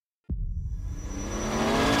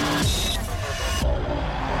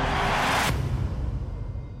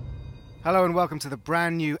Hello and welcome to the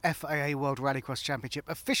brand new FIA World Rallycross Championship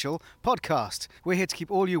official podcast. We're here to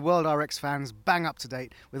keep all you World RX fans bang up to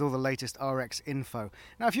date with all the latest RX info.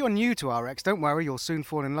 Now, if you're new to RX, don't worry, you'll soon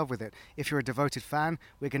fall in love with it. If you're a devoted fan,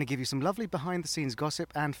 we're going to give you some lovely behind-the-scenes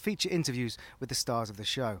gossip and feature interviews with the stars of the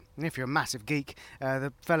show. And if you're a massive geek,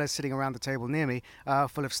 the fellas sitting around the table near me are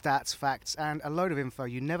full of stats, facts, and a load of info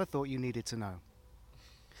you never thought you needed to know.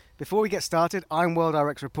 Before we get started, I'm World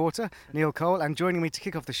RX reporter Neil Cole, and joining me to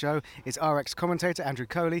kick off the show is RX commentator Andrew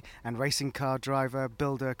Coley and racing car driver,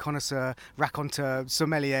 builder, connoisseur, raconteur,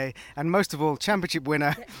 sommelier, and most of all, championship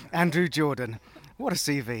winner Andrew Jordan. What a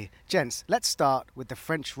CV. Gents, let's start with the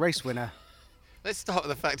French race winner. Let's start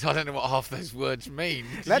with the fact I don't know what half those words mean.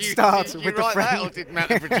 Let's start with with the the French. That, or did Matt,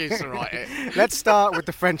 the producer, write it? Let's start with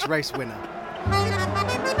the French race winner.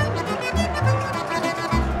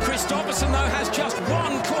 Kristoffersen, though, has just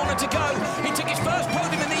one corner to go. He took his first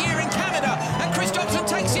podium in the year in Canada, and Kristoffersen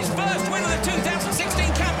takes his first win of the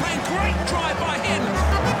 2016 campaign. Great drive by him.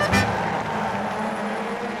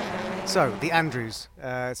 So, the Andrews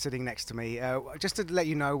sitting next to me. Just to let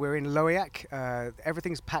you know, we're in Loillac.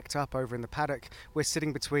 Everything's packed up over in the paddock. We're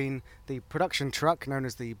sitting between the production truck, known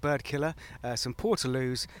as the Bird Killer, some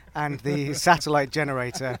Portaloos, and the satellite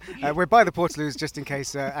generator. We're by the Portaloos just in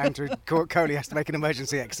case Andrew Coley has to make an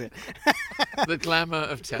emergency exit. The glamour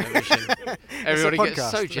of television. Everybody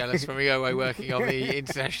gets so jealous when we go away working on the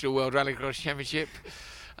International World Rallycross Championship.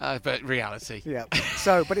 But reality. Yeah.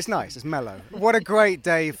 So, but it's nice. It's mellow. What a great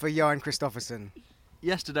day for Johan Kristoffersen.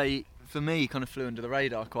 Yesterday, for me, kind of flew under the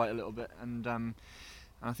radar quite a little bit, and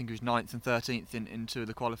I think he was 9th and 13th in two of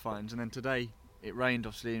the qualifyings. And then today, it rained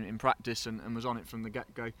obviously in practice and was on it from the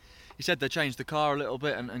get-go. He said they changed the car a little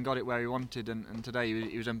bit and got it where he wanted, and today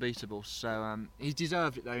he was unbeatable. So he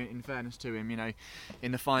deserved it though. In fairness to him, you know,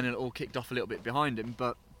 in the final it all kicked off a little bit behind him,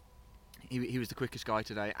 but he was the quickest guy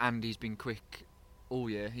today, and he's been quick all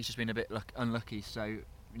year. He's just been a bit unlucky, so you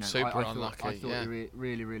know, Super unlucky. I thought yeah. he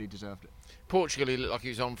really deserved it. Portugal, he looked like he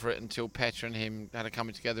was on for it until Petra and him had a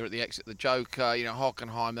coming together at the exit of the Joker. You know,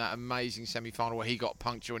 Hockenheim, that amazing semi-final where he got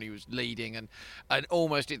puncture when he was leading and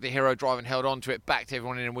almost did the hero drive and held on to it, backed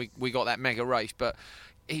everyone in, and we got that mega race. But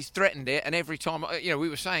he's threatened it, and every time, you know, we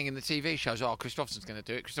were saying in the TV shows, oh, Kristoffersen's going to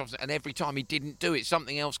do it, and every time he didn't do it,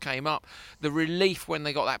 something else came up. The relief when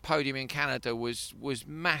they got that podium in Canada was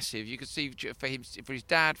massive. You could see for him, for his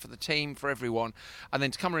dad, for the team, for everyone, and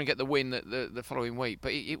then to come and get the win the following week.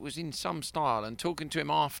 But it was in some style, and talking to him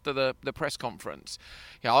after the press conference,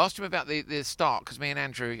 yeah, I asked him about the start, because me and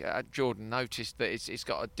Andrew Jordan noticed that it's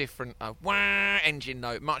got a different wah engine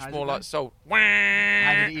note, much more like soul. Wah.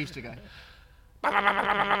 How did it used to go? Something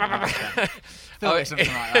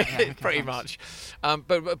like that, yeah. Pretty much,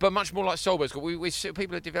 but much more like Solberg's. We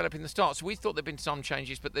people are developing the start, so we thought there'd been some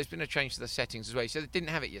changes, but there's been a change to the settings as well. So they didn't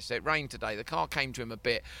have it yesterday. It rained today. The car came to him a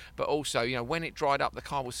bit, but also, you know, when it dried up, the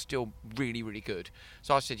car was still really good.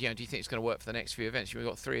 So I said, you know, do you think it's going to work for the next few events? We've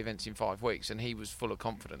got 3 events in 5 weeks, and he was full of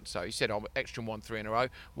confidence. So he said, "Oh, Ekstrom won 3 in a row.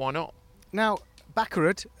 Why not?" Now,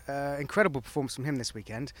 Bakkerud, incredible performance from him this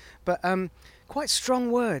weekend, but quite strong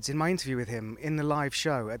words in my interview with him in the live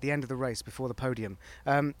show at the end of the race before the podium.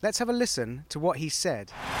 Let's have a listen to what he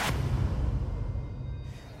said.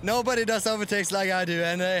 Nobody does overtakes like I do,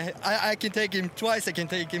 and I can take him twice, I can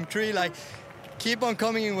take him 3, like, keep on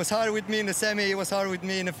coming. It was hard with me in the semi, it was hard with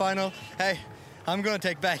me in the final. Hey, I'm gonna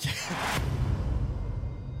take back.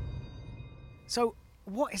 So,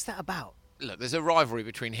 what is that about? Look, there's a rivalry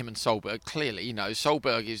between him and Solberg. Clearly, you know,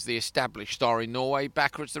 Solberg is the established star in Norway.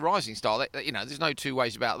 Bakkerud's the rising star. You know, there's no two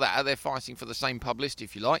ways about that. They're fighting for the same publicity,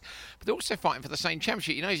 if you like, but they're also fighting for the same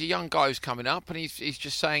championship. You know, he's a young guy who's coming up, and he's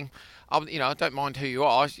just saying, you know, I don't mind who you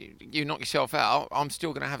are. You knock yourself out, I'm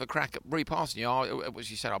still going to have a crack at repassing you. As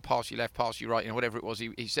he said, I'll pass you left, pass you right, you know, whatever it was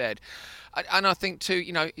he said. And I think too,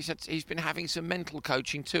 you know, he said he's been having some mental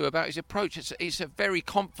coaching too about his approach. It's a very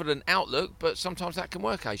confident outlook, but sometimes that can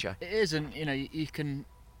work, AJ. It is, and you know, you can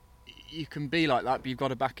be like that, but you've got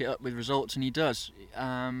to back it up with results, and he does.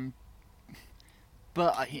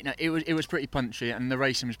 But you know, it was pretty punchy, and the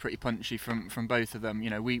racing was pretty punchy from both of them. You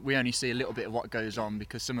know, we only see a little bit of what goes on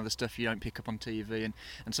because some of the stuff you don't pick up on TV,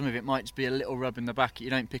 and some of it might just be a little rub in the back you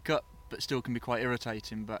don't pick up, but still can be quite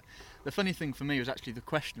irritating. But the funny thing for me was actually the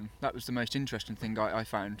question. That was the most interesting thing I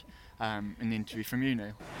found in the interview from you,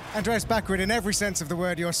 Neil. Andreas Bakkerud, in every sense of the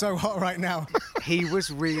word, you're so hot right now. He was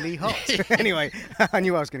really hot. Anyway, I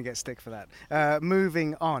knew I was going to get stick for that.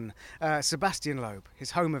 Moving on, Sebastian Loeb,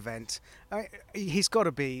 his home event. He's got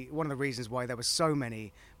to be one of the reasons why there were so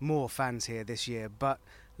many more fans here this year, but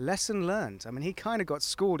lesson learned. I mean, he kind of got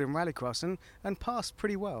schooled in rallycross and passed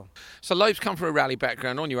pretty well. So Loeb's come from a rally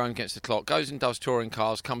background, on your own against the clock, goes and does touring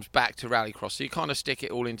cars, comes back to rallycross. So you kind of stick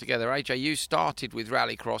it all in together. AJ, you started with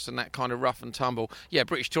rallycross and that kind of rough and tumble. Yeah,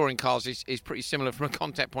 British touring cars is pretty similar from a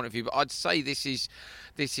contact point of view, but I'd say this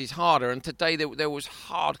is harder. And today there was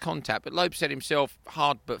hard contact, but Loeb said himself,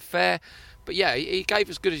 hard but fair. But yeah, he gave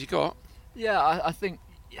as good as he got. Yeah, I think,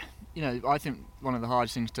 I think one of the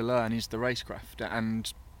hardest things to learn is the racecraft,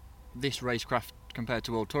 and this racecraft compared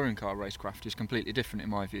to World Touring Car racecraft is completely different in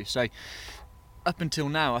my view. So up until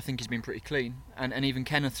now, I think he's been pretty clean, and even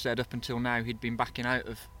Kenneth said up until now he'd been backing out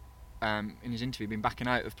of, in his interview, been backing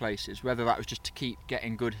out of places, whether that was just to keep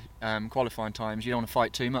getting good qualifying times. You don't want to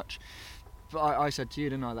fight too much. But I said to you,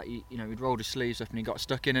 didn't I, that he'd rolled his sleeves up and he got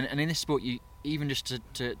stuck in. And in this sport, you even just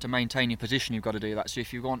to maintain your position, you've got to do that. So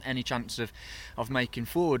if you want any chance of making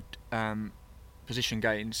forward position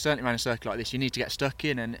gains, certainly around a circuit like this, you need to get stuck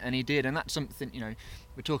in, and he did. And that's something,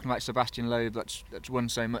 we're talking about Sebastian Loeb, that's won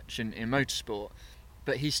so much in motorsport,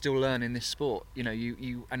 but he's still learning this sport.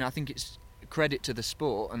 And I think it's credit to the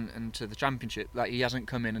sport and to the championship that he hasn't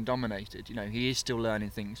come in and dominated. He is still learning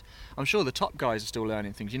things. I'm sure the top guys are still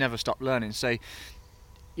learning things. You never stop learning. So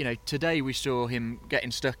today we saw him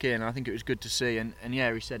getting stuck in. I think it was good to see, and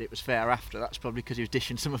yeah, he said it was fair after. That's probably because he was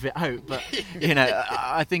dishing some of it out, but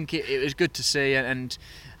I think it was good to see, and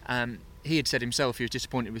he had said himself he was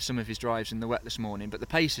disappointed with some of his drives in the wet this morning, but the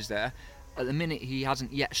pace is there. At the minute, he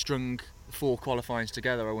hasn't yet strung 4 qualifyings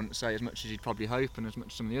together, I wouldn't say, as much as he'd probably hope and as much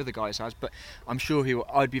as some of the other guys has, but I'm sure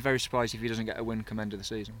I'd be very surprised if he doesn't get a win come end of the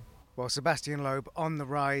season. Well, Sebastian Loeb on the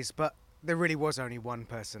rise, but there really was only one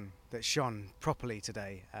person that shone properly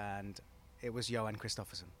today, and it was Johan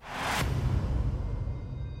Kristoffersson.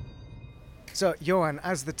 So, Johan,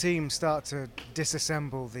 as the team start to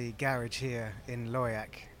disassemble the garage here in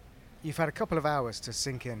Loyac, you've had a couple of hours to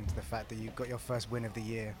sink into the fact that you got your first win of the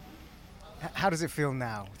year. How does it feel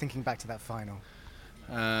now, thinking back to that final?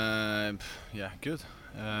 Yeah, good.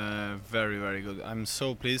 Very, very good. I'm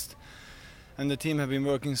so pleased. And the team have been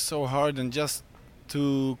working so hard, and just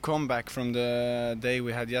to come back from the day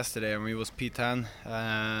we had yesterday, and we was P10,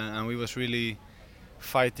 and we was really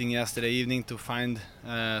fighting yesterday evening to find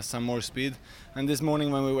some more speed. And this morning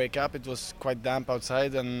when we wake up, it was quite damp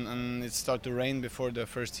outside, and it started to rain before the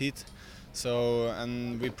first heat. So,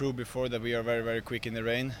 and we proved before that we are very, very quick in the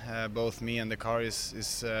rain. Both me and the car is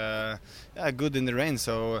good in the rain.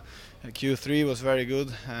 So Q3 was very good,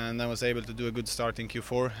 and I was able to do a good start in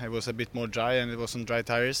Q4. It was a bit more dry, and it was on dry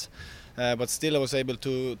tires. But still I was able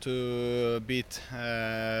to beat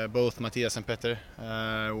both Matthias and Petter.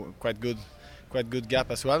 Quite good gap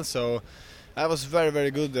as well. So I was very,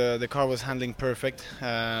 very good. The car was handling perfect.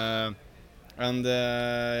 From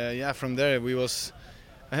there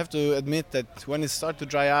I have to admit that when it started to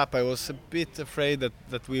dry up, I was a bit afraid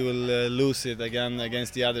that we will lose it again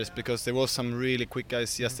against the others, because there was some really quick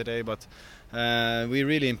guys yesterday, but we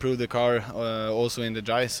really improved the car also in the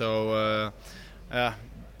dry. So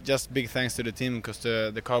just big thanks to the team, because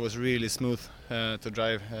the car was really smooth to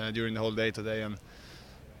drive during the whole day today, and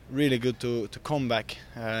really good to come back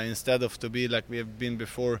instead of to be like we have been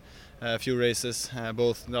before a few races,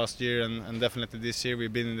 both last year and definitely this year.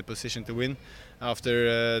 We've been in the position to win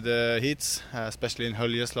after the heats, especially in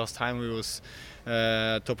Höljes last time we was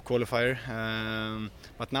top qualifier,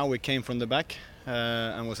 but now we came from the back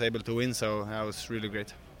and was able to win, so that was really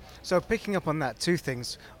great. So picking up on that, 2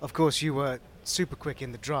 things. Of course, you were super quick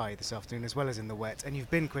in the dry this afternoon as well as in the wet, and you've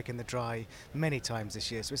been quick in the dry many times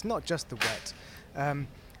this year, so it's not just the wet.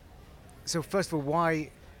 So first of all,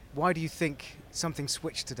 why do you think something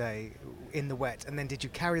switched today in the wet, and then did you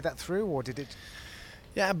carry that through, or did it?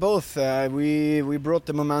 Yeah, both. We brought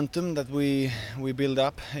the momentum that we build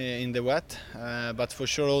up in the wet, but for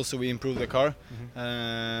sure also we improved the car.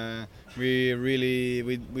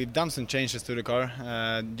 We've done some changes to the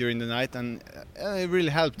car during the night, and it really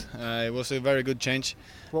helped. It was a very good change.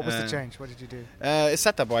 What was the change? What did you do?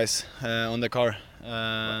 Setup-wise on the car.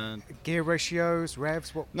 Gear ratios,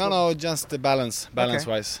 revs? No, just the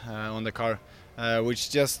balance-wise on the car. Which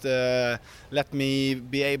just let me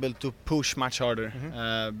be able to push much harder.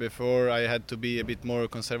 Before I had to be a bit more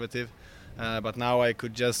conservative, but now I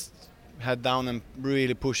could just head down and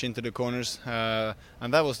really push into the corners,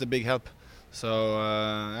 and that was the big help. So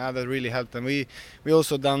that really helped, and we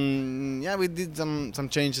also we did some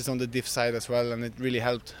changes on the diff side as well, and it really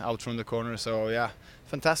helped out from the corner. So yeah,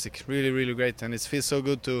 fantastic, really great, and it feels so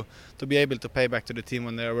good to be able to pay back to the team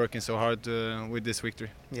when they are working so hard with this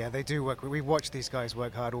victory. Yeah, they do work. We watched these guys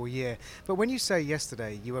work hard all year. But when you say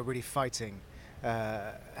yesterday you were really fighting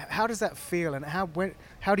How does that feel, and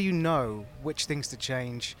how do you know which things to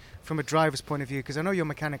change from a driver's point of view? Because I know you're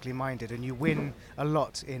mechanically minded and you win a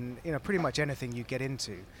lot in pretty much anything you get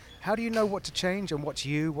into. How do you know what to change and what's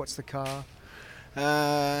the car?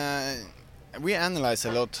 We analyze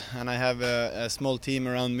a lot, and I have a small team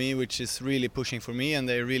around me which is really pushing for me, and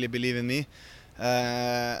they really believe in me.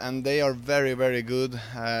 And they are very, very good,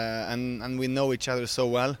 and we know each other so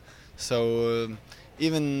well. So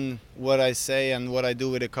even what I say and what I do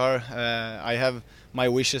with the car, I have my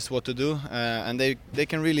wishes what to do, and they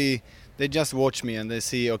can really, they just watch me and they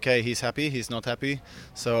see, okay, he's happy, he's not happy.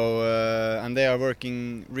 So and they are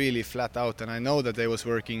working really flat out, and I know that they was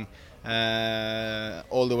working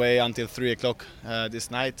all the way until 3 o'clock this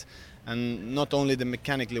night. And not only the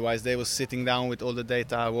mechanically wise, they was sitting down with all the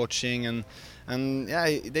data, watching, and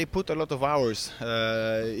yeah, they put a lot of hours,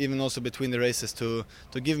 even also between the races, to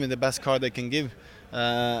give me the best car they can give.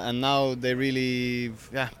 And now they really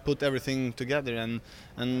put everything together.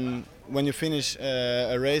 And when you finish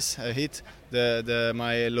a race, a hit,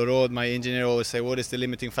 my Lorod, my engineer, always say, what is the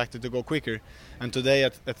limiting factor to go quicker? And today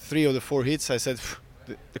at 3 of the 4 hits, I said,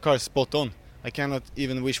 the car is spot on. I cannot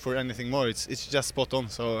even wish for anything more. It's just spot on.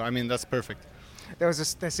 So I mean, that's perfect. There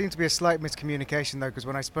seemed to be a slight miscommunication though, because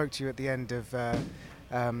when I spoke to you at the end of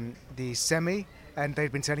the semi, and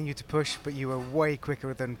they'd been telling you to push, but you were way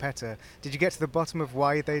quicker than Petter. Did you get to the bottom of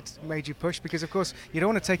why they'd made you push? Because of course you don't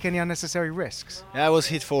want to take any unnecessary risks. Yeah, I was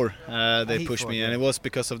hit 4. They pushed me, and it was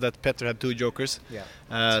because of that. Petter had 2 jokers.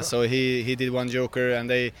 Yeah. So he did 1 joker, and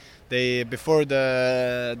they before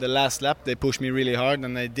the last lap they pushed me really hard,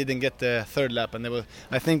 and I didn't get the 3rd lap, and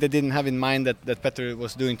I think they didn't have in mind that Petter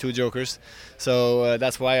was doing 2 jokers. So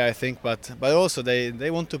that's why I think. But also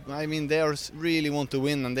they want to. I mean, they really want to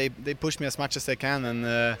win, and they push me as much as they can.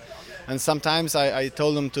 And sometimes I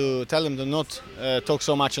told them to tell them to not talk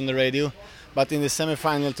so much on the radio. But in the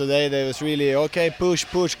semi-final today, they was really okay.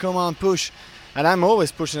 Push, come on, push. And I'm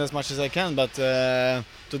always pushing as much as I can, but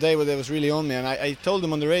today they was really on me, and I told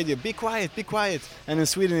them on the radio, be quiet. And in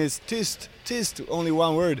Sweden it's tyst, only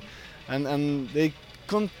 1 word, and they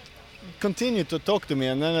continued to talk to me.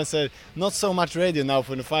 And then I said, not so much radio now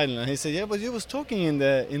for the final. And he said, yeah, but you was talking in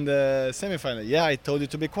the semi-final. Yeah, I told you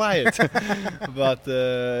to be quiet. But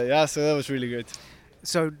so that was really great.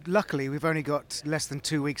 So luckily we've only got less than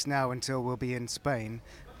 2 weeks now until we'll be in Spain.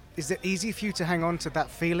 Is it easy for you to hang on to that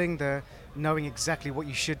feeling, the knowing exactly what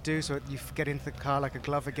you should do, so you get into the car like a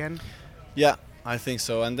glove again? Yeah, I think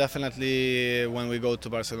so, and definitely when we go to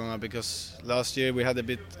Barcelona, because last year we had a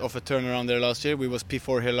bit of a turnaround there last year. We was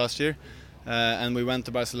P4 here last year, and we went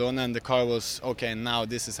to Barcelona, and the car was, okay, now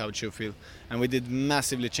this is how it should feel. And we did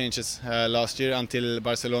massively changes last year until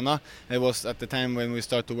Barcelona. It was at the time when we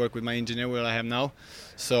started to work with my engineer, where I have now.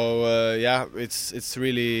 So it's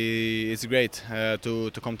great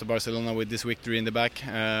to come to Barcelona with this victory in the back.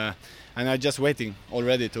 And I'm just waiting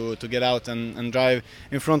already to get out and drive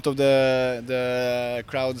in front of the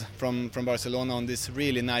crowd from Barcelona on this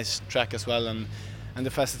really nice track as well. And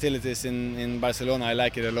the facilities in Barcelona, I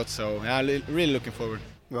like it a lot. So yeah, really looking forward.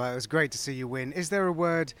 Well, it was great to see you win. Is there a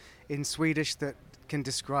word in Swedish that can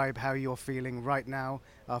describe how you're feeling right now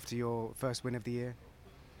after your first win of the year?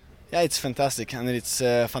 Yeah, it's fantastic, and it's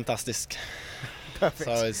fantastisk. Perfect.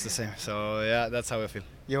 So it's the same. So yeah, that's how I feel.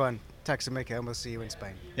 Johan, tack så mycket, and we'll see you in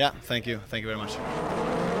Spain. Yeah, thank you very much.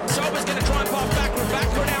 Solberg's going to try and pass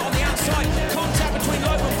backward out on the outside. Contact between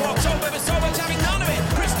Loeb and Brock. Solberg's having none of it.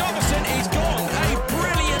 Kristoffersson is gone. A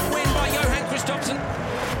brilliant win by Johan Kristoffersson.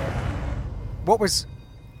 What was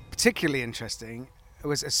particularly interesting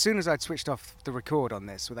was, as soon as I'd switched off the record on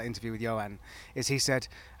this, with that interview with Johan, is he said,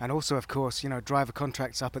 and also of course, driver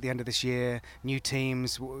contracts up at the end of this year, new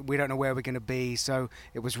teams, we don't know where we're going to be, so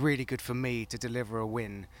it was really good for me to deliver a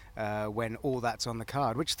win when all that's on the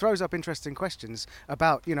card, which throws up interesting questions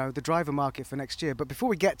about the driver market for next year. But before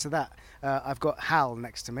we get to that, I've got Hal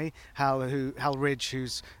next to me, Hal Ridge,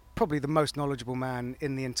 who's probably the most knowledgeable man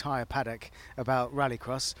in the entire paddock about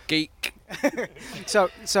rallycross. Geek. So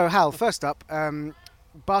Hal, first up,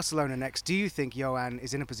 Barcelona next. Do you think Johan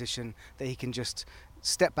is in a position that he can just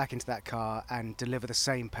step back into that car and deliver the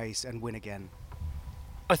same pace and win again?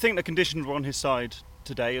 I think the conditions were on his side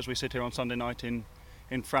today as we sit here on Sunday night in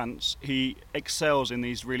France. He excels in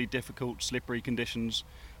these really difficult, slippery conditions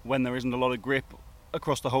when there isn't a lot of grip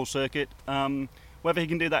across the whole circuit. Whether he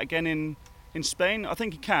can do that again in Spain, I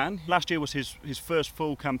think he can. Last year was his first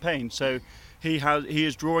full campaign, so he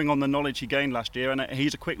is drawing on the knowledge he gained last year, and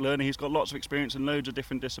he's a quick learner. He's got lots of experience in loads of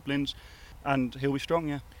different disciplines, and he'll be strong.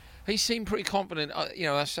 Yeah. He seemed pretty confident.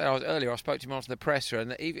 I said earlier, I spoke to him after the presser,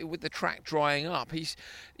 and even with the track drying up, he's,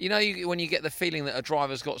 when you get the feeling that a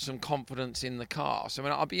driver's got some confidence in the car. So,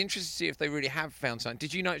 I'd be interested to see if they really have found something.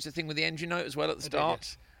 Did you notice the thing with the engine note as well at the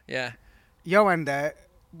start? Yeah. Johan there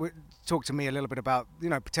talked to me a little bit about,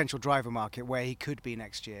 potential driver market, where he could be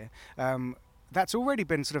next year. That's already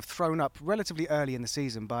been sort of thrown up relatively early in the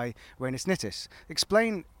season by Reinis Nittis.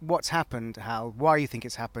 Explain what's happened, Hal, why you think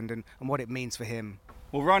it's happened, and what it means for him.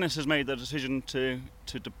 Well, Reinis has made the decision to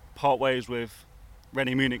part ways with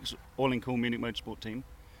René Munich's all-in-cool Munich Motorsport team.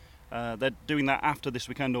 They're doing that after this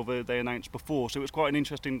weekend, although they announced before. So it was quite an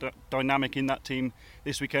interesting dynamic in that team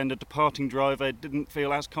this weekend. A departing driver didn't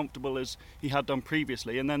feel as comfortable as he had done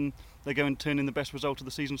previously, and then they go and turn in the best result of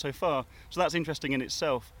the season so far. So that's interesting in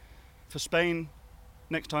itself. For Spain,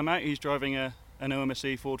 next time out, he's driving an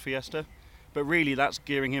OMSE Ford Fiesta. But really, that's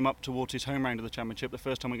gearing him up towards his home round of the championship, the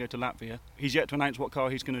first time we go to Latvia. He's yet to announce what car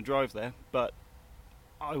he's going to drive there, but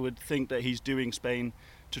I would think that he's doing Spain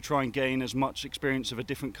to try and gain as much experience of a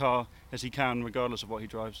different car as he can, regardless of what he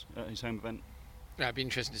drives at his home event. Yeah, it'd be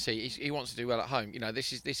interesting to see. He wants to do well at home.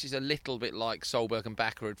 This is a little bit like Solberg and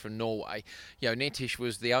Bakkerud from Norway. Nittis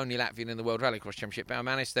was the only Latvian in the World Rallycross Championship.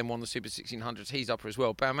 Baumanis then won the Super 1600s. He's up as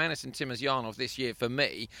well. Baumanis and Timo Janov this year, for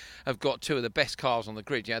me, have got two of the best cars on the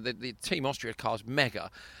grid. The Team Austria car's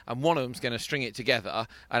mega, and one of them's going to string it together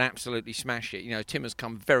and absolutely smash it. Timo's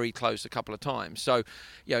come very close a couple of times. So,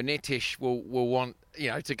 Nittis will want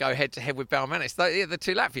to go head-to-head with Baumanis. The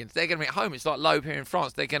two Latvians, they're going to be at home. It's like Loeb here in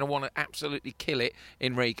France. They're going to want to absolutely kill it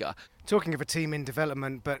in Riga. Talking of a team in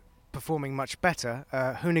development but performing much better,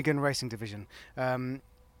 Hoonigan Racing Division.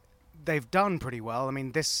 They've done pretty well.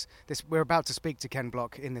 This we're about to speak to Ken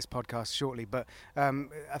Block in this podcast shortly, but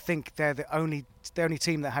I think they're the only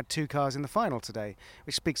team that had two cars in the final today,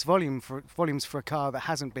 which speaks volumes for a car that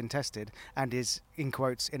hasn't been tested and is, in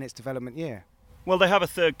quotes, in its development year. Well, they have a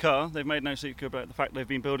third car. They've made no secret about the fact they've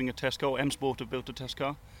been building a test car. M Sport have built a test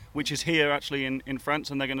car, which is here actually in France,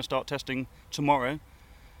 and they're going to start testing tomorrow.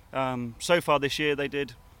 So far this year, they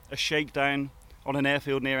did a shakedown on an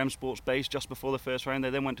airfield near M Sport's base just before the first round. They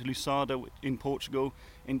then went to Lusada in Portugal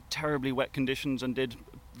in terribly wet conditions and did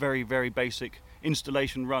very, very basic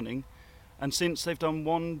installation running. And since they've done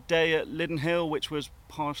one day at Lydden Hill, which was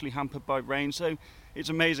partially hampered by rain. So it's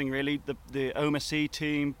amazing, really. The OMSE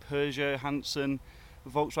team, Peugeot, Hansen,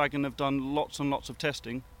 Volkswagen have done lots and lots of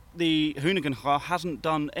testing. The Hoonigan car hasn't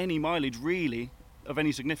done any mileage, really, of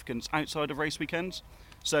any significance outside of race weekends.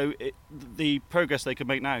 So the progress they could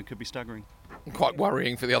make now could be staggering. Quite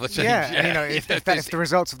worrying for the other teams. Yeah, and if the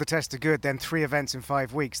results of the test are good, then 3 events in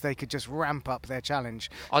 5 weeks, they could just ramp up their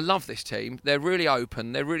challenge. I love this team. They're really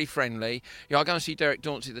open. They're really friendly. I go and see Derek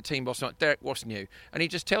Dauncey, the team boss. Like, Derek, what's new? And he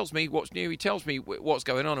just tells me what's new. He tells me what's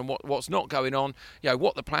going on and what's not going on.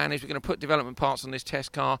 What the plan is. We're going to put development parts on this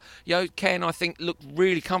test car. Ken, I think, looked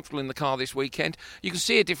really comfortable in the car this weekend. You can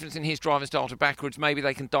see a difference in his driving style to Bakkerud. Maybe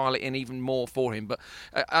they can dial it in even more for him. But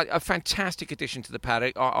a fantastic addition to the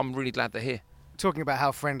paddock. I'm really glad they're here. Talking about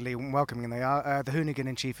how friendly and welcoming they are, the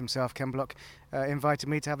Hoonigan-in-Chief himself, Ken Block, invited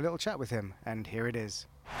me to have a little chat with him, and here it is.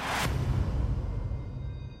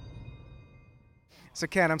 So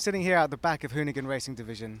Ken, I'm sitting here at the back of Hoonigan Racing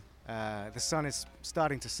Division. The sun is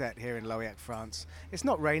starting to set here in Loyac, France. It's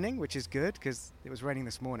not raining, which is good, because it was raining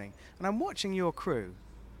this morning. And I'm watching your crew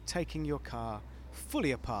taking your car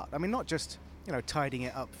fully apart. Not just tidying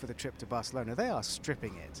it up for the trip to Barcelona. They are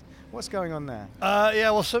stripping it. What's going on there?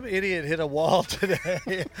 Some idiot hit a wall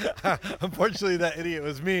today. Unfortunately, that idiot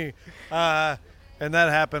was me. And that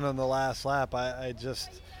happened on the last lap. I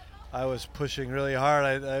was pushing really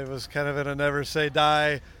hard. I was kind of in a never say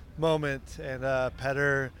die moment. And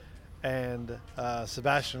Petter and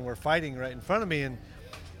Sebastian were fighting right in front of me. And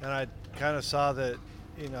I kind of saw that,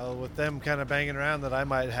 with them kind of banging around, that I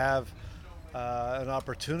might have an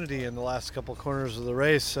opportunity in the last couple corners of the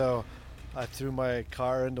race, so I threw my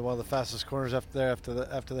car into one of the fastest corners after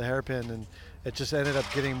the hairpin, and it just ended up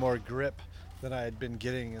getting more grip than I had been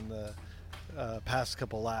getting in the past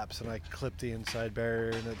couple laps, and I clipped the inside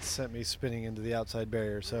barrier, and it sent me spinning into the outside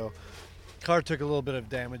barrier. So car took a little bit of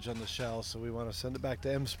damage on the shell, so we want to send it back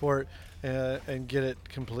to M Sport and get it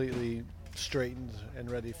completely straightened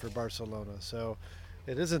and ready for Barcelona. So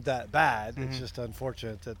it isn't that bad. It's just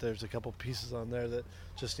unfortunate that there's a couple pieces on there that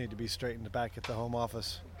just need to be straightened back at the home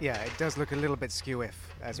office. Yeah, it does look a little bit skew-if,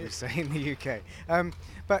 as we say in the UK.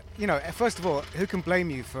 But, first of all, who can blame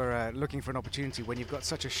you for looking for an opportunity when you've got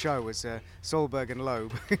such a show as Solberg and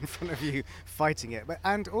Loeb in front of you fighting it?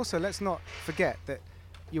 And also, let's not forget that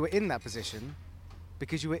you were in that position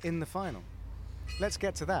because you were in the final. Let's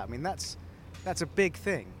get to that. That's a big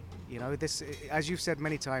thing. You know, this, as you've said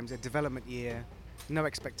many times, a development year, no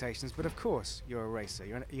expectations, but of course you're a racer.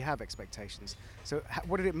 You have expectations. So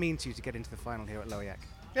what did it mean to you to get into the final here at Loic?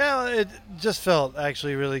 Yeah, it just felt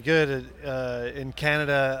actually really good. In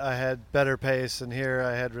Canada, I had better pace, and here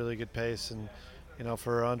I had really good pace. And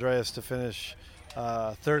for Andreas to finish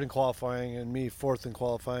third in qualifying and me fourth in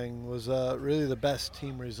qualifying was really the best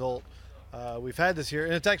team result we've had this year,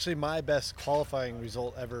 and it's actually my best qualifying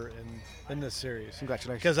result ever in this series.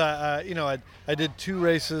 Congratulations! Because I did 2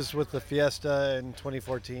 races with the Fiesta in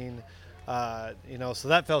 2014. So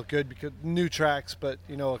that felt good because new tracks, but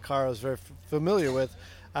a car I was very familiar with.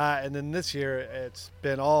 And then this year it's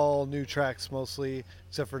been all new tracks mostly,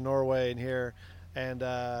 except for Norway and here, and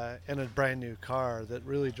a brand new car that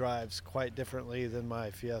really drives quite differently than my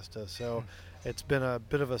Fiesta. So it's been a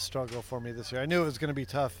bit of a struggle for me this year. I knew it was going to be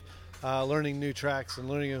tough learning new tracks and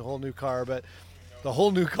learning a whole new car, but the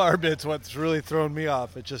whole new car bit's what's really thrown me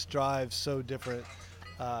off. It just drives so different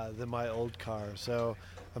than my old car. So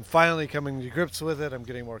I'm finally coming to grips with it. I'm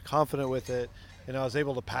getting more confident with it. And I was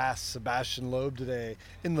able to pass Sebastian Loeb today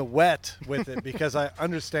in the wet with it because I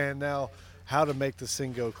understand now how to make this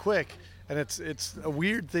thing go quick. And it's a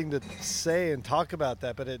weird thing to say and talk about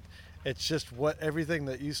that, but it's just everything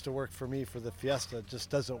that used to work for me for the Fiesta just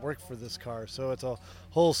doesn't work for this car. So it's a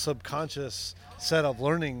whole subconscious set of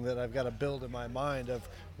learning that I've got to build in my mind of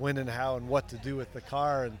when and how and what to do with the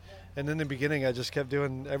car. And in the beginning, I just kept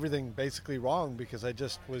doing everything basically wrong because I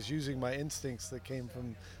just was using my instincts that came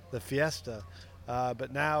from the Fiesta.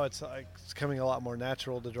 But now it's coming a lot more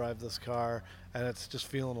natural to drive this car, and it's just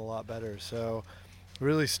feeling a lot better. So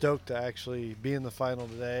really stoked to actually be in the final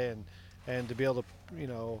today and to be able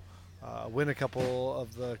to, win a couple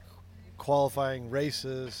of the qualifying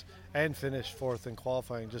races and finish fourth in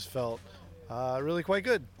qualifying just felt really quite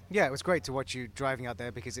good. Yeah, it was great to watch you driving out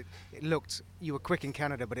there because it looked, you were quick in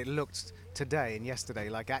Canada, but it looked today and yesterday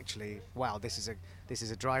like actually, wow, this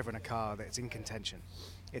is a driver in a car that's in contention.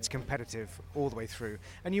 It's competitive all the way through.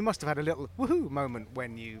 And you must have had a little woohoo moment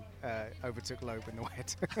when you overtook Loeb in the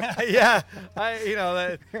wet. Yeah,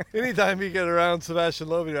 anytime you get around Sebastian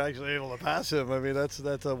Loeb, you're actually able to pass him. I mean, that's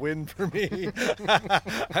a win for me.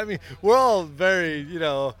 I mean, we're all very,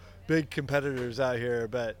 big competitors out here,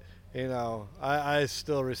 but I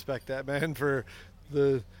still respect that man for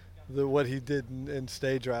the what he did in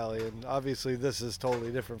stage rally, and obviously this is totally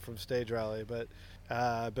different from stage rally, but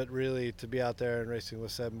really to be out there and racing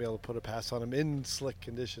with Seb and be able to put a pass on him in slick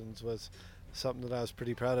conditions was something that I was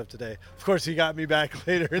pretty proud of today. Of course, he got me back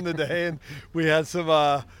later in the day, and we had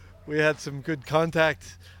some good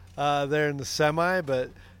contact there in the semi, but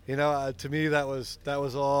to me that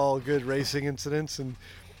was all good racing incidents. And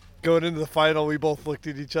going into the final, we both looked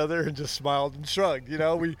at each other and just smiled and shrugged.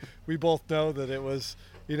 We both know that it was,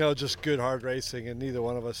 just good hard racing, and neither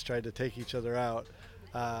one of us tried to take each other out.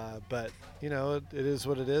 But it is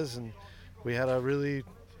what it is, and we had a really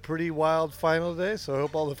pretty wild final today. So I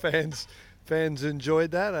hope all the fans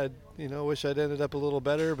enjoyed that. I wish I'd ended up a little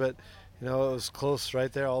better, but it was close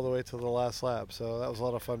right there all the way to the last lap. So that was a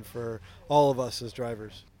lot of fun for all of us as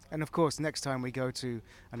drivers. And of course, next time we go to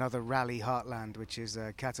another rally heartland, which is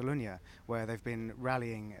Catalonia, where they've been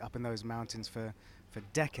rallying up in those mountains for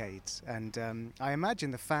decades. And I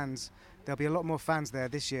imagine there'll be a lot more fans there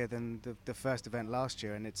this year than the first event last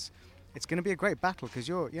year. And it's going to be a great battle because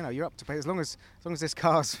you're up to pace. As long as this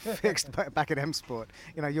car's fixed back at M Sport,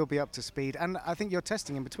 you'll be up to speed. And I think you're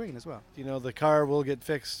testing in between as well. The car will get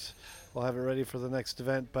fixed. We'll have it ready for the next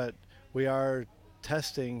event, but we are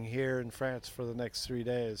testing here in France for the next 3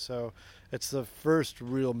 days. So it's the first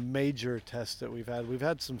real major test that we've had. We've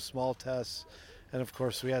had some small tests, and of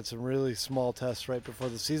course we had some really small tests right before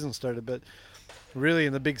the season started, but really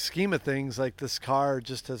in the big scheme of things, like, this car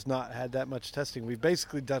just has not had that much testing. We've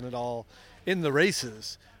basically done it all in the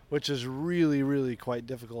races, which is really, really quite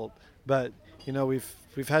difficult. But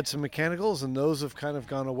we've had some mechanicals, and those have kind of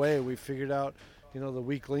gone away. We've figured out the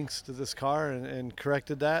weak links to this car and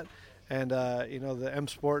corrected that. And, the M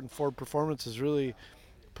Sport and Ford Performance has really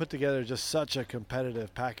put together just such a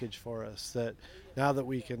competitive package for us that now that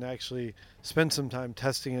we can actually spend some time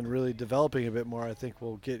testing and really developing a bit more, I think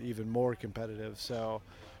we'll get even more competitive. So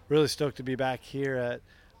really stoked to be back here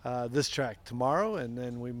at this track tomorrow, and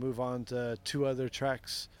then we move on to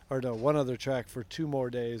one other track for 2 more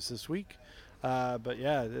days this week. But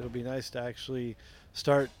yeah, it'll be nice to actually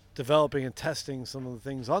start developing and testing some of the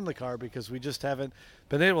things on the car, because we just haven't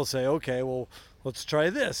been able to say, okay, well, let's try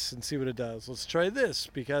this and see what it does. Let's try this,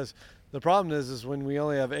 because the problem is when we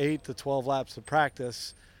only have 8 to 12 laps of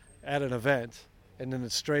practice at an event, and then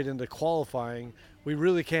it's straight into qualifying, we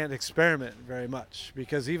really can't experiment very much,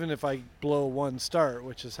 because even if I blow one start,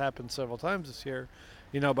 which has happened several times this year,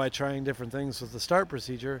 by trying different things with the start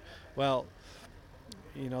procedure, well,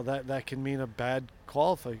 that can mean a bad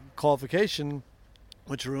qualification,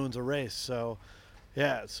 which ruins a race. So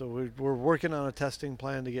we're working on a testing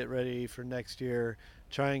plan to get ready for next year,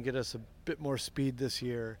 try and get us a bit more speed this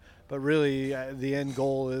year. But really, the end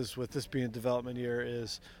goal is, with this being a development year,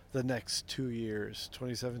 is the next 2 years.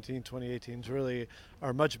 2017, 2018 is really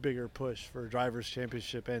our much bigger push for Drivers'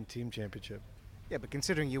 Championship and Team Championship. Yeah, but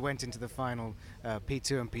considering you went into the final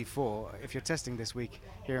P2 and P4, if you're testing this week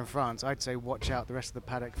here in France, I'd say watch out the rest of the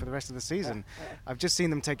paddock for the rest of the season. I've just seen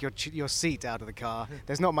them take your seat out of the car.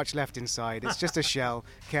 There's not much left inside. It's just a shell.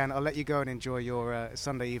 Ken, I'll let you go and enjoy your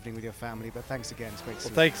Sunday evening with your family, but thanks again. It's great to see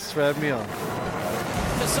you. Thanks for having me on.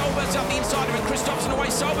 Solberg's up the inside of it, Kristoffersen away.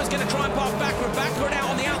 Solberg's going to try and pass Backward out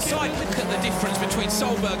on the outside. Look at the difference between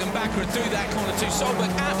Solberg and Backward through that corner too.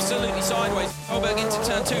 Solberg absolutely sideways. Solberg into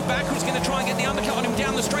turn 2. Backward's going to try and get the undercut on him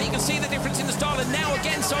down the straight. You can see the difference in the style, and now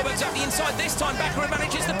again Solberg's up the inside. This time Backward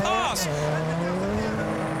manages to pass.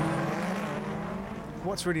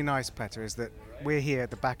 What's really nice, Petter, is that we're here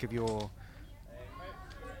at the back of your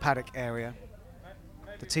paddock area.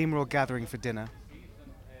 The team are all gathering for dinner.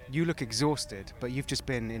 You look exhausted, but you've just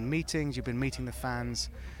been in meetings, you've been meeting the fans.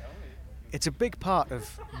 It's a big part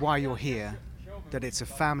of why you're here, that it's a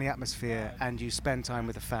family atmosphere and you spend time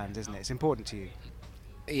with the fans, isn't it? It's important to you.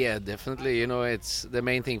 Yeah, definitely. It's the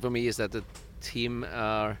main thing for me is that the team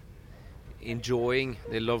are enjoying.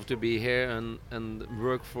 They love to be here and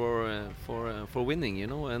work for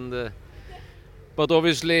winning. But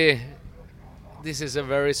obviously this is a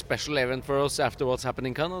very special event for us after what's happened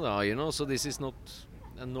in Canada. So this is not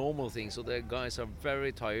a normal thing. So the guys are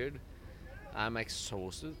very tired. I'm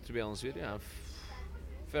exhausted, to be honest with you. I'm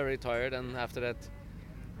very tired, and after that,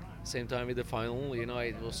 same time with the final,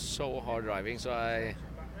 it was so hard driving. So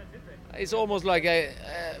it's almost like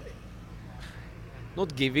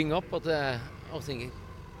not giving up, but I was thinking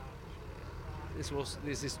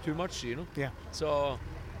this is too much, Yeah. So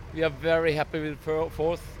we are very happy with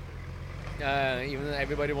fourth. Even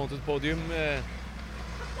everybody wanted podium,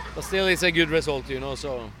 but still it's a good result,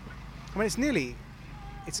 So I mean, it's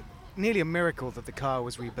nearly a miracle that the car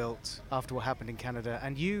was rebuilt after what happened in Canada,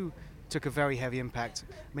 and you took a very heavy impact.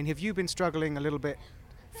 I mean, have you been struggling a little bit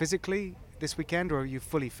physically this weekend, or are you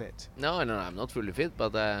fully fit? No, I'm not fully fit,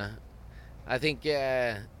 but I think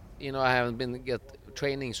I haven't been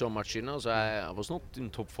training so much, so I was not in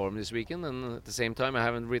top form this weekend, and at the same time I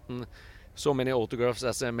haven't written so many autographs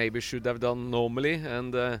as I maybe should have done normally,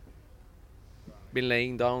 and been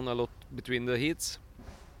laying down a lot between the heats.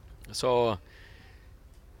 So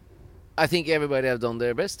I think everybody have done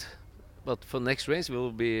their best, but for next race we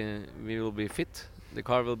will be fit. The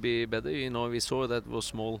car will be better. We saw that was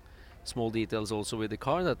small details also with the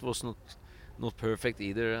car that was not perfect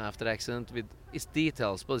either after the accident. It's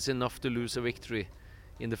details, but it's enough to lose a victory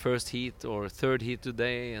in the first heat or third heat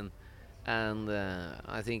today, and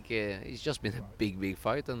I think it's just been a big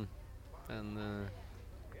fight, and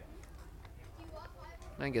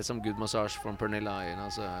get some good massage from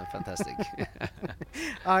Pernilla, so fantastic.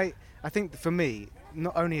 I think for me,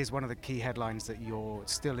 not only is one of the key headlines that you're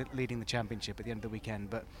still leading the championship at the end of the weekend,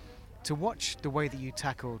 but to watch the way that you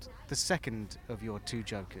tackled the second of your two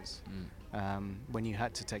jokers when you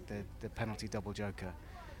had to take the penalty double joker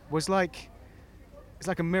it's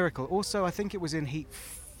like a miracle. Also, I think it was in heat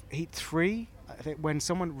 3, I think, when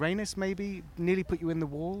Reynes maybe nearly put you in the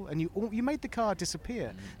wall, and you made the car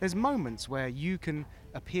disappear. There's moments where you can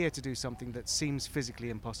appear to do something that seems physically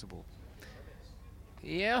impossible.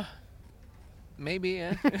 Yeah, maybe.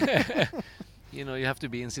 Yeah. You have to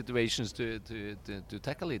be in situations to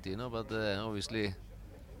tackle it. But obviously,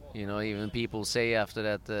 even people say after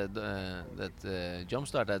that jump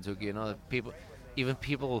start I took,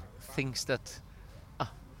 people thinks that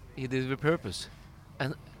he did it with purpose,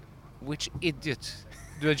 and which idiot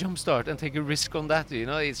do a jump start and take a risk on that?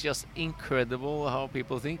 It's just incredible how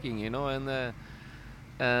people thinking, and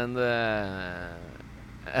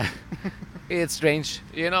it's strange,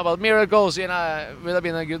 but miracles, would have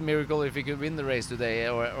been a good miracle if we could win the race today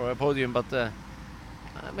or a podium, but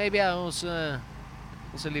maybe I was a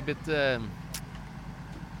little bit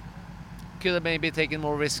could have maybe taken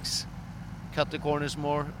more risks, cut the corners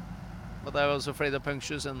more, but I was afraid of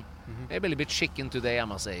punctures and maybe a little bit chicken today, I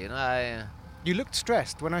must say. You looked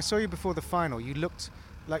stressed. When I saw you before the final, you looked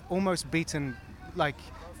like almost beaten, like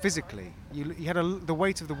physically. You had the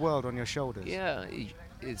weight of the world on your shoulders. Yeah,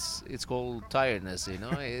 it's called tiredness, you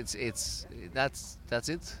know. That's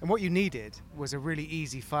it. And what you needed was a really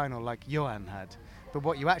easy final like Johan had. But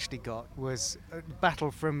what you actually got was a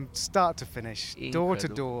battle from start to finish, door to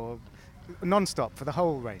door, non-stop for the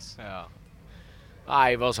whole race. Yeah.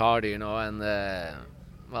 It was hard, you know, and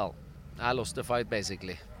well, I lost the fight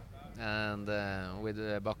basically, and with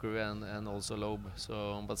Bakru and also Loeb.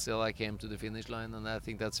 So, but still, I came to the finish line, and I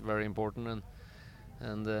think that's very important.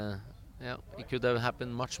 And yeah, it could have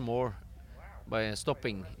happened much more by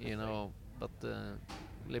stopping, you know. But a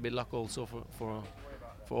little bit luck also for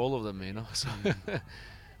all of them, you know. So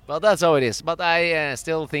but that's how it is. But I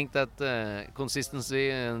still think that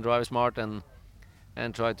consistency and drive smart and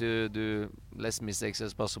try to do less mistakes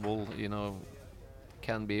as possible, you know,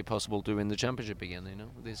 can be possible to win the championship again, you know,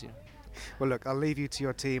 this year. Well, look, I'll leave you to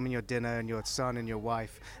your team and your dinner and your son and your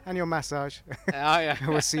wife and your massage. Yeah.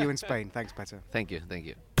 We'll see you in Spain. Thanks, Petter. Thank you.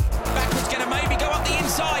 Backwards going to maybe go up the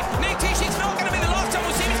inside. Nick Tish, it's not going to be the last time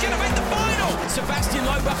we'll see him. He's going to make the final. Sebastian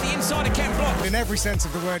Loeb up the inside of Ken Block. In every sense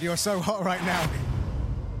of the word, you're so hot right now.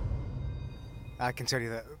 I can tell you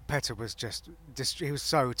that Petter was he was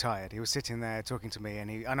so tired. He was sitting there talking to me,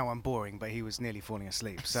 and I know I'm boring, but he was nearly falling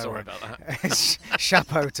asleep. So, sorry about that.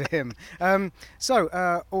 Chapeau to him.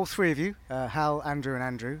 So, all three of you, Hal, Andrew and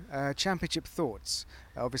Andrew, championship thoughts.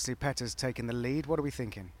 Obviously, Petter's taken the lead. What are we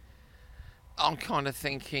thinking? I'm kind of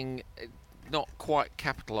thinking not quite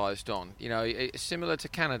capitalised on. You know, it's similar to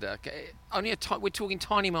Canada. Only we're talking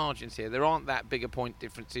tiny margins here. There aren't that big a point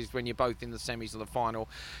differences when you're both in the semis or the final.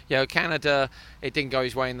 You know, Canada, it didn't go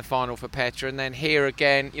his way in the final for Petter, and then here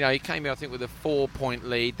again, you know, he came here I think with a 4-point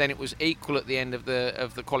lead. Then it was equal at the end of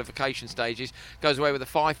the qualification stages. Goes away with a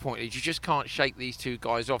 5-point lead. You just can't shake these two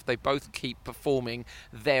guys off. They both keep performing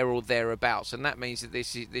there or thereabouts, and that means that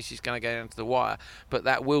this is going to go down to the wire. But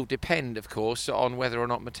that will depend, of course, on whether or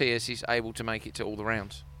not Matthias is able to make it to all the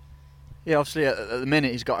rounds. Yeah, obviously at the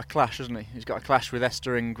minute he's got a clash, hasn't he? He's got a clash with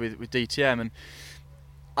Estering, with DTM, and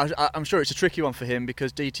I'm sure it's a tricky one for him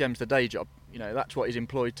because DTM's the day job. You know, that's what he's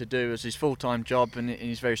employed to do as his full-time job, and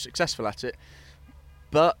he's very successful at it.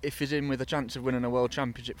 But if he's in with a chance of winning a world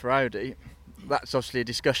championship for Audi, that's obviously a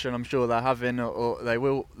discussion I'm sure they're having, or they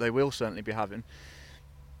will certainly be having.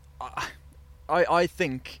 I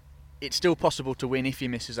think it's still possible to win if he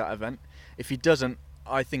misses that event. If he doesn't,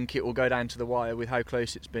 I think it will go down to the wire with how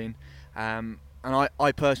close it's been. And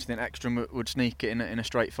I personally think Ekstrom would sneak it in a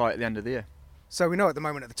straight fight at the end of the year. So we know at the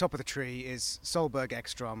moment at the top of the tree is Solberg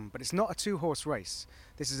Ekstrom, but it's not a two-horse race.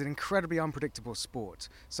 This is an incredibly unpredictable sport.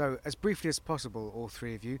 So as briefly as possible, all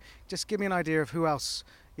three of you, just give me an idea of who else,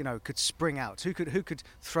 you know, could spring out. Who could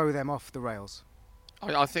throw them off the rails?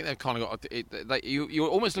 I think they've kind of got. You're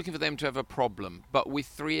almost looking for them to have a problem, but with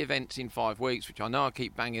 3 events in 5 weeks, which I know I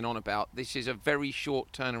keep banging on about, this is a very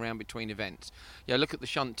short turnaround between events. Yeah, look at the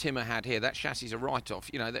shunt Timmer had here. That chassis is a write-off.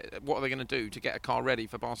 You know, what are they going to do to get a car ready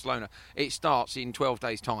for Barcelona? It starts in 12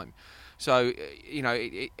 days' time. So, you know,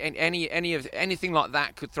 anything like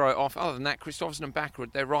that could throw it off. Other than that, Kristoffersen and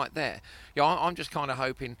Bakkerud, they're right there. Yeah, I'm just kind of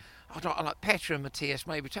hoping. I like Petter and Matthias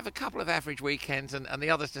maybe to have a couple of average weekends and the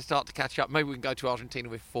others to start to catch up. Maybe we can go to Argentina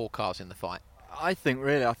with 4 cars in the fight. I think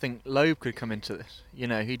Loeb could come into this. You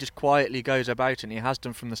know, he just quietly goes about, and he has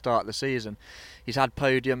done from the start of the season. He's had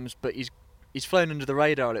podiums, but he's flown under the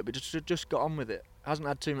radar a little bit. Just got on with it. Hasn't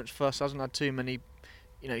had too much fuss. Hasn't had too many,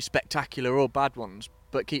 you know, spectacular or bad ones,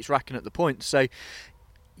 but keeps racking up the points. So,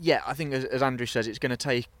 yeah, I think as Andrew says, it's going to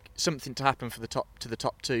take something to happen for the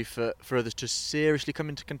top 2 for others to seriously come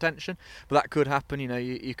into contention, but that could happen. You know,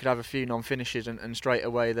 you could have a few non-finishes and straight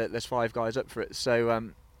away there's 5 guys up for it.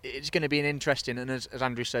 So it's going to be an interesting, and as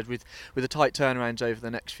Andrew said, with the tight turnarounds over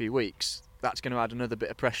the next few weeks, that's going to add another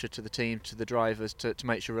bit of pressure to the team, to the drivers, to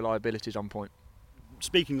make sure reliability is on point.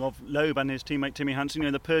 Speaking of Loeb and his teammate Timmy Hansen, you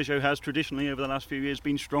know, the Peugeot has traditionally over the last few years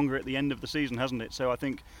been stronger at the end of the season, hasn't it? So I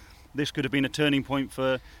think this could have been a turning point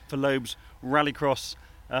for Loeb's rallycross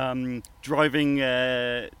driving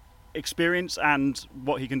experience and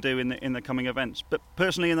what he can do in the coming events. But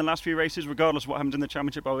personally, in the last few races, regardless of what happens in the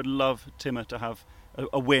championship, I would love Timmer to have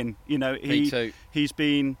a win. You know, he's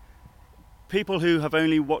been. People who have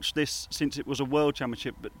only watched this since it was a world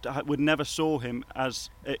championship but would never saw him as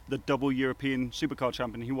the double European supercar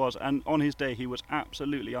champion he was, and on his day he was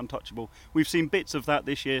absolutely untouchable. We've seen bits of that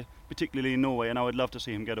this year, particularly in Norway, and I would love to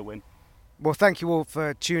see him get a win. Well, thank you all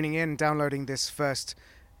for tuning in, downloading this first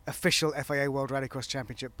official FIA World Rallycross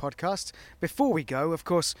Championship podcast. Before we go, of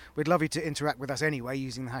course, we'd love you to interact with us anyway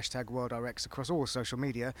using the hashtag WorldRX across all social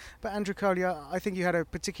media. But Andrew Collier, I think you had a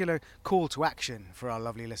particular call to action for our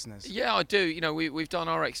lovely listeners. Yeah, I do. You know, we've done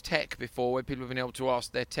RX Tech before where people have been able to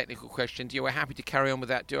ask their technical questions. We're happy to carry on with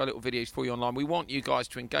that, do our little videos for you online. We want you guys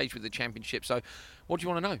to engage with the championship. So what do you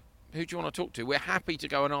want to know? Who do you want to talk to? We're happy to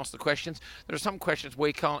go and ask the questions. There are some questions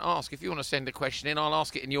we can't ask. If you want to send a question in, I'll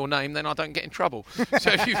ask it in your name, then I don't get in trouble.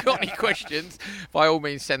 So if you've got any questions, by all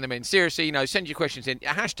means, send them in. Seriously, send your questions in.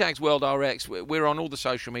 Hashtags WorldRX. We're on all the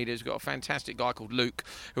social medias. We've got a fantastic guy called Luke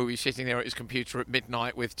who will be sitting there at his computer at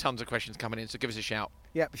midnight with tons of questions coming in, so give us a shout.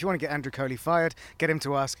 Yeah, if you want to get Andrew Coley fired, get him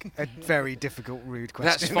to ask a very difficult, rude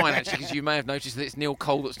question. That's fine, actually, because you may have noticed that it's Neil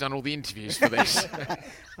Cole that's done all the interviews for this.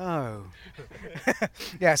 Oh.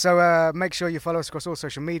 Yeah, so make sure you follow us across all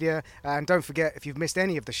social media. And don't forget, if you've missed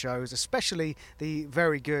any of the shows, especially the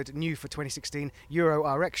very good new for 2016 Euro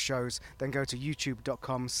RX shows, then go to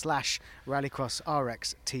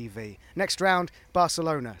youtube.com/RallycrossRXTV. Next round,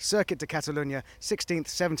 Barcelona, Circuit de Catalunya, 16th,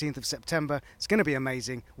 17th of September. It's going to be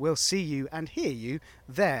amazing. We'll see you and hear you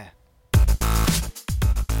there.